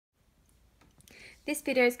This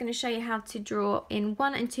video is going to show you how to draw in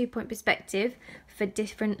 1 and 2 point perspective for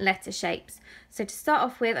different letter shapes. So to start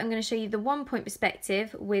off with, I'm going to show you the 1 point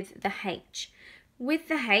perspective with the H. With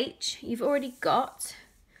the H, you've already got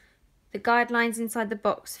the guidelines inside the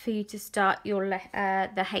box for you to start your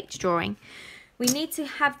the H drawing. We need to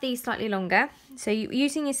have these slightly longer, so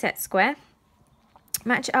using your set square,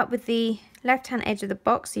 match it up with the left hand edge of the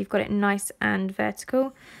box so you've got it nice and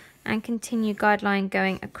vertical, and continue guideline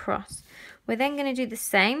going across. We're then going to do the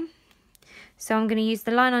same, so I'm going to use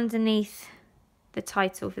the line underneath the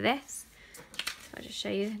title for this. So I'll just show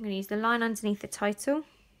you. I'm going to use the line underneath the title,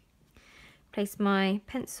 place my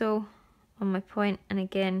pencil on my point, and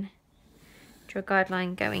again draw a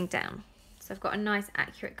guideline going down. So I've got a nice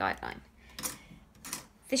accurate guideline.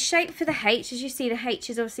 The shape for the H, as you see, the H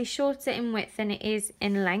is obviously shorter in width than it is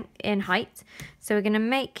in length, in height. So we're going to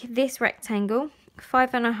make this rectangle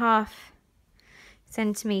 5.5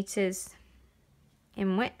 centimeters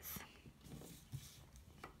in width,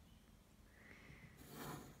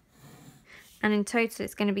 and in total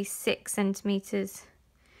it's going to be 6 centimeters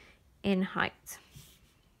in height.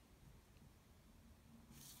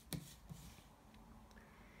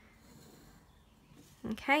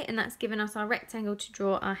 Okay, and that's given us our rectangle to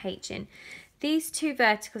draw our H in. These two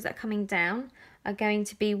verticals that are coming down are going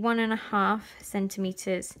to be 1.5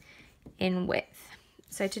 centimeters in width.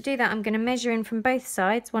 So to do that, I'm going to measure in from both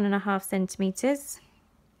sides 1.5 centimeters.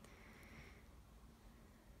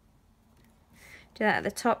 Do that at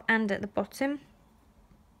the top and at the bottom.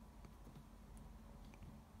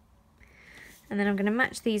 And then I'm going to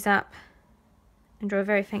match these up and draw a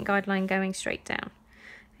very faint guideline going straight down.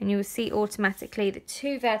 And you will see automatically the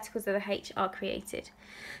two verticals of the H are created.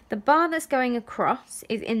 The bar that's going across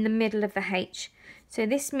is in the middle of the H. So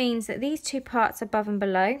this means that these two parts above and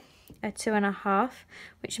below are 2.5,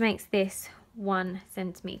 which makes this 1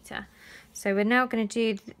 centimeter. So we're now going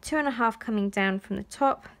to do 2.5 coming down from the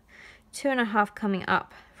top, 2.5 coming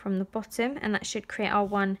up from the bottom, and that should create our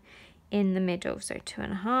 1 in the middle. So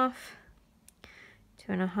 2.5,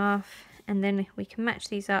 2.5, and then we can match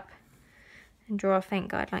these up and draw a faint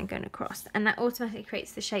guideline going across, and that automatically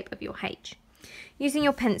creates the shape of your H. Using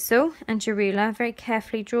your pencil and your ruler, very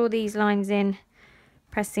carefully draw these lines in,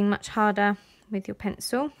 pressing much harder with your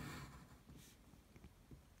pencil.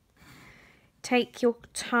 Take your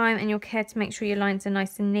time and your care to make sure your lines are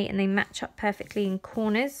nice and neat and they match up perfectly in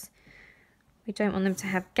corners. We don't want them to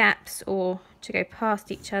have gaps or to go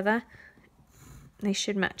past each other. They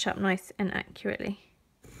should match up nice and accurately.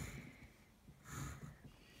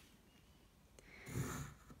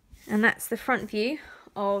 And that's the front view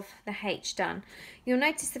of the H done. You'll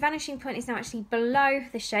notice the vanishing point is now actually below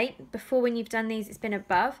the shape. Before, when you've done these, it's been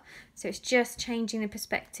above. So it's just changing the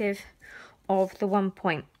perspective of the 1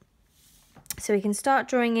 point. So we can start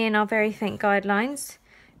drawing in our very faint guidelines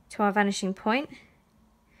to our vanishing point.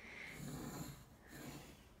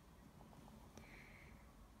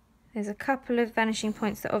 There's a couple of vanishing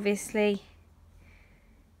points that obviously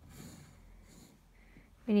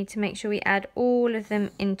we need to make sure we add all of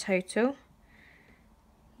them in total.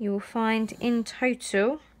 You will find in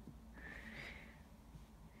total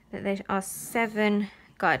that there are 7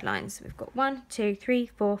 guidelines. We've got 1, 2, 3,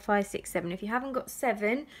 4, 5, 6, 7. If you haven't got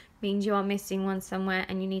 7, means you are missing one somewhere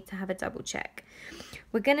and you need to have a double check.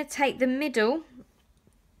 We're going to take the middle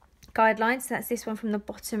guideline, so that's this one from the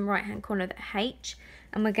bottom right hand corner, the H,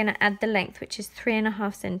 and we're going to add the length, which is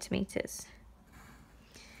 3.5 centimeters.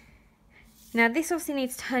 Now this obviously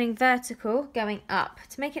needs turning vertical going up.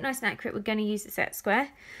 To make it nice and accurate, we're going to use the set square.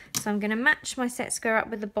 So I'm going to match my set square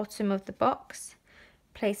up with the bottom of the box,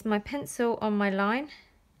 place my pencil on my line,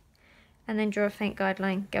 and then draw a faint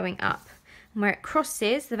guideline going up. And where it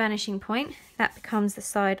crosses the vanishing point, that becomes the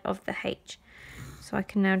side of the H. So I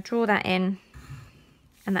can now draw that in,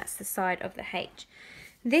 and that's the side of the H.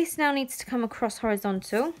 This now needs to come across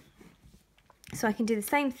horizontal. So I can do the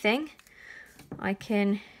same thing. I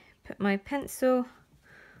can put my pencil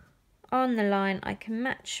on the line, I can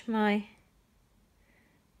match my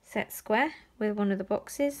set square with one of the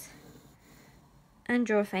boxes and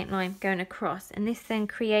draw a faint line going across, and this then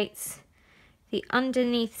creates the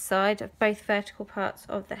underneath side of both vertical parts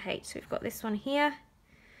of the H. So we've got this one here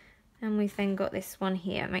and we've then got this one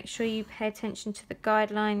here. Make sure you pay attention to the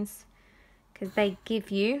guidelines because they give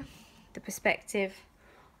you the perspective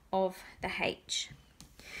of the H.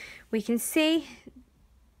 We can see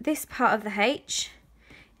this part of the H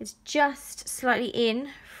is just slightly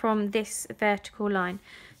in from this vertical line.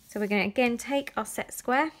 So we're going to again take our set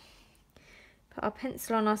square, put our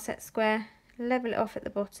pencil on our set square, level it off at the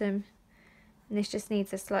bottom, and this just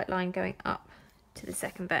needs a slight line going up to the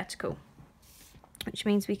second vertical, which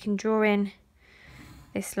means we can draw in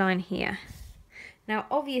this line here. Now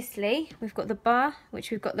obviously we've got the bar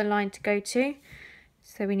which we've got the line to go to,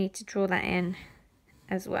 so we need to draw that in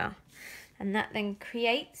as well, and that then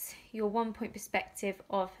creates your 1 point perspective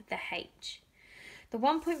of the H. The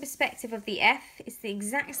 1 point perspective of the F is the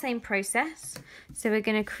exact same process, so we're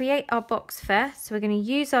going to create our box first. So we're going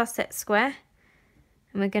to use our set square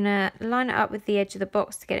and we're going to line it up with the edge of the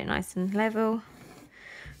box to get it nice and level.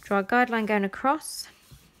 Draw a guideline going across.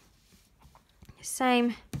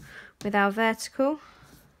 Same with our vertical.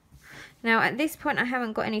 Now at this point I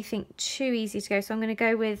haven't got anything too easy to go, so I'm going to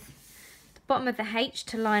go with the bottom of the H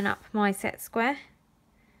to line up my set square,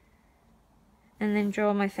 and then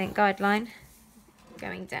draw my faint guideline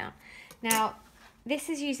going down. Now this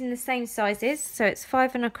is using the same sizes, so it's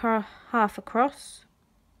 5 1/2 across,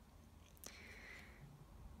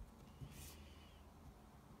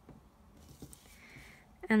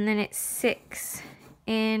 and then it's 6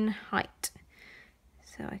 in height,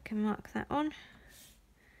 so I can mark that on.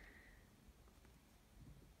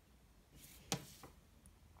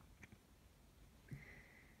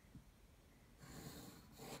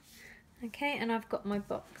 Okay, and I've got my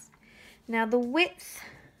box. Now the width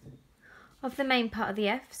of the main part of the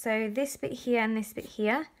F, so this bit here and this bit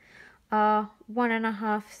here, are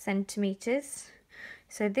 1.5 centimeters.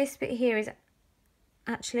 So this bit here is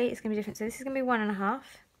actually, it's going to be different. So this is going to be 1.5,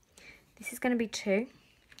 this is going to be 2,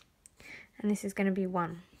 and this is going to be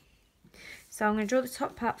 1. So I'm going to draw the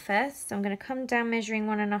top part first. So I'm going to come down measuring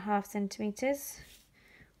 1.5 centimeters,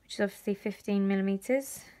 which is obviously 15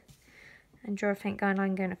 millimeters, and draw a faint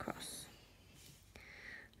guideline going across.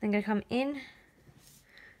 I'm going to come in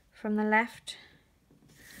from the left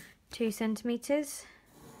 2 centimeters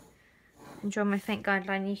and draw my faint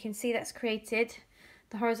guideline. You can see that's created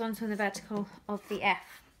the horizontal and the vertical of the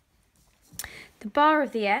F. The bar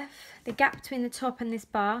of the F, the gap between the top and this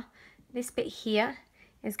bar, this bit here,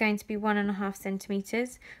 is going to be 1.5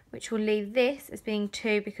 centimeters, which will leave this as being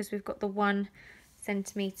 2 because we've got the 1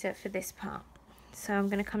 centimeter for this part. So I'm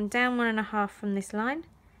going to come down 1.5 from this line,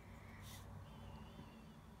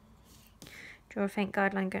 draw a faint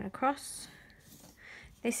guideline going across.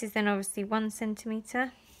 This is then obviously 1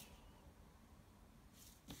 centimeter.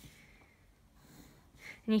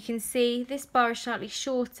 And you can see this bar is slightly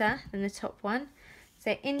shorter than the top one.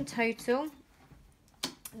 So in total,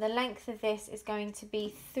 the length of this is going to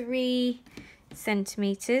be 3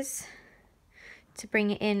 centimeters to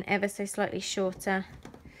bring it in ever so slightly shorter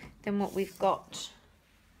than what we've got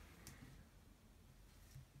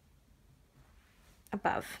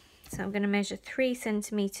above. So I'm going to measure 3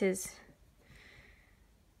 centimeters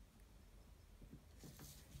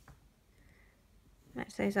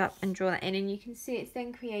match those up and draw that in, and you can see it's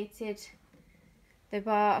then created the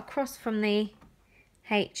bar across from the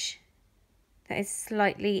H that is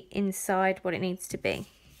slightly inside what it needs to be.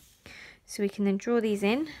 So we can then draw these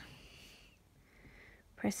in,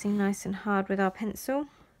 pressing nice and hard with our pencil.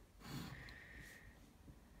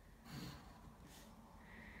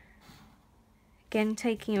 Again,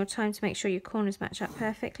 taking your time to make sure your corners match up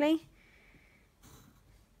perfectly.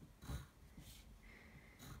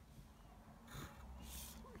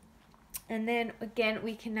 And then again,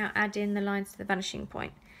 we can now add in the lines to the vanishing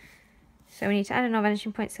point. So we need to add in our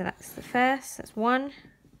vanishing point. So that's the first, that's 1,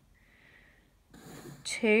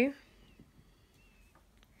 2,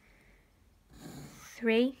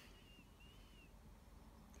 3,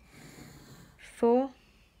 4,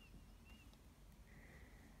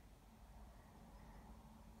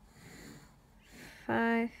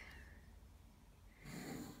 5,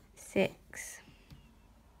 6,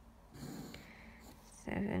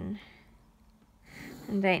 7,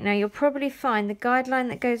 and 8. Now you'll probably find the guideline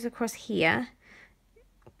that goes across here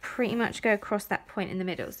pretty much go across that point in the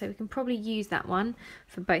middle, so we can probably use that one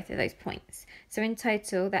for both of those points. So in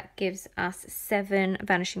total that gives us 7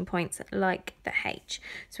 vanishing points like the H.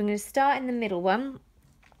 So I'm going to start in the middle one,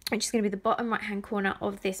 which is going to be the bottom right hand corner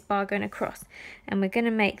of this bar going across, and we're going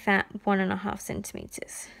to make that 1.5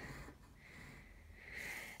 centimeters.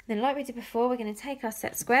 Then like we did before, we're going to take our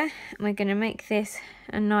set square and we're going to make this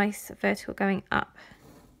a nice vertical going up.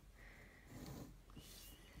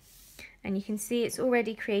 And you can see it's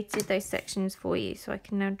already created those sections for you, so I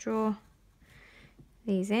can now draw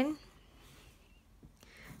these in.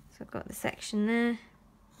 So I've got the section there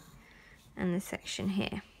and the section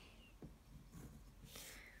here.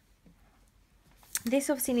 This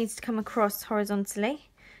obviously needs to come across horizontally,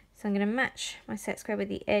 so I'm going to match my set square with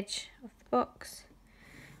the edge of the box,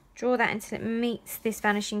 draw that until it meets this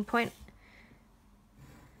vanishing point,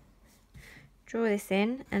 draw this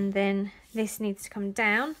in, and then this needs to come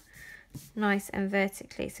down nice and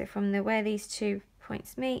vertically. So from where these 2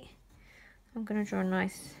 points meet, I'm going to draw a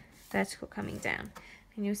nice vertical coming down,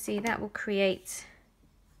 and you'll see that will create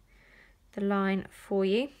the line for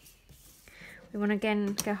you. We want to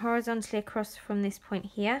again go horizontally across from this point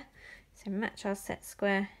here, so match our set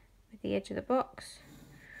square with the edge of the box,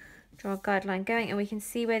 draw a guideline going, and we can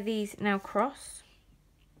see where these now cross.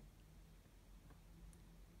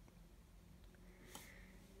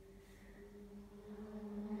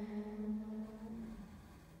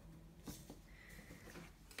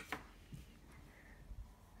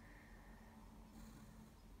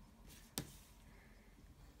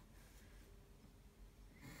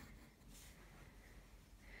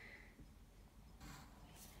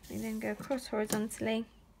 We then go across horizontally.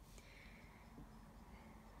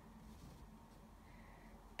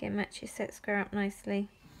 Again, match your set square up nicely.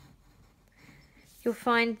 You'll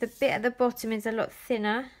find the bit at the bottom is a lot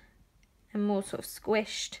thinner and more sort of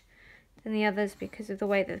squished than the others because of the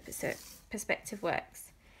way that the perspective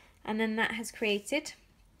works. And then that has created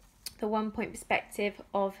the 1 point perspective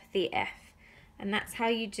of the F. And that's how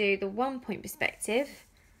you do the 1 point perspective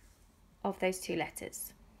of those two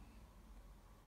letters.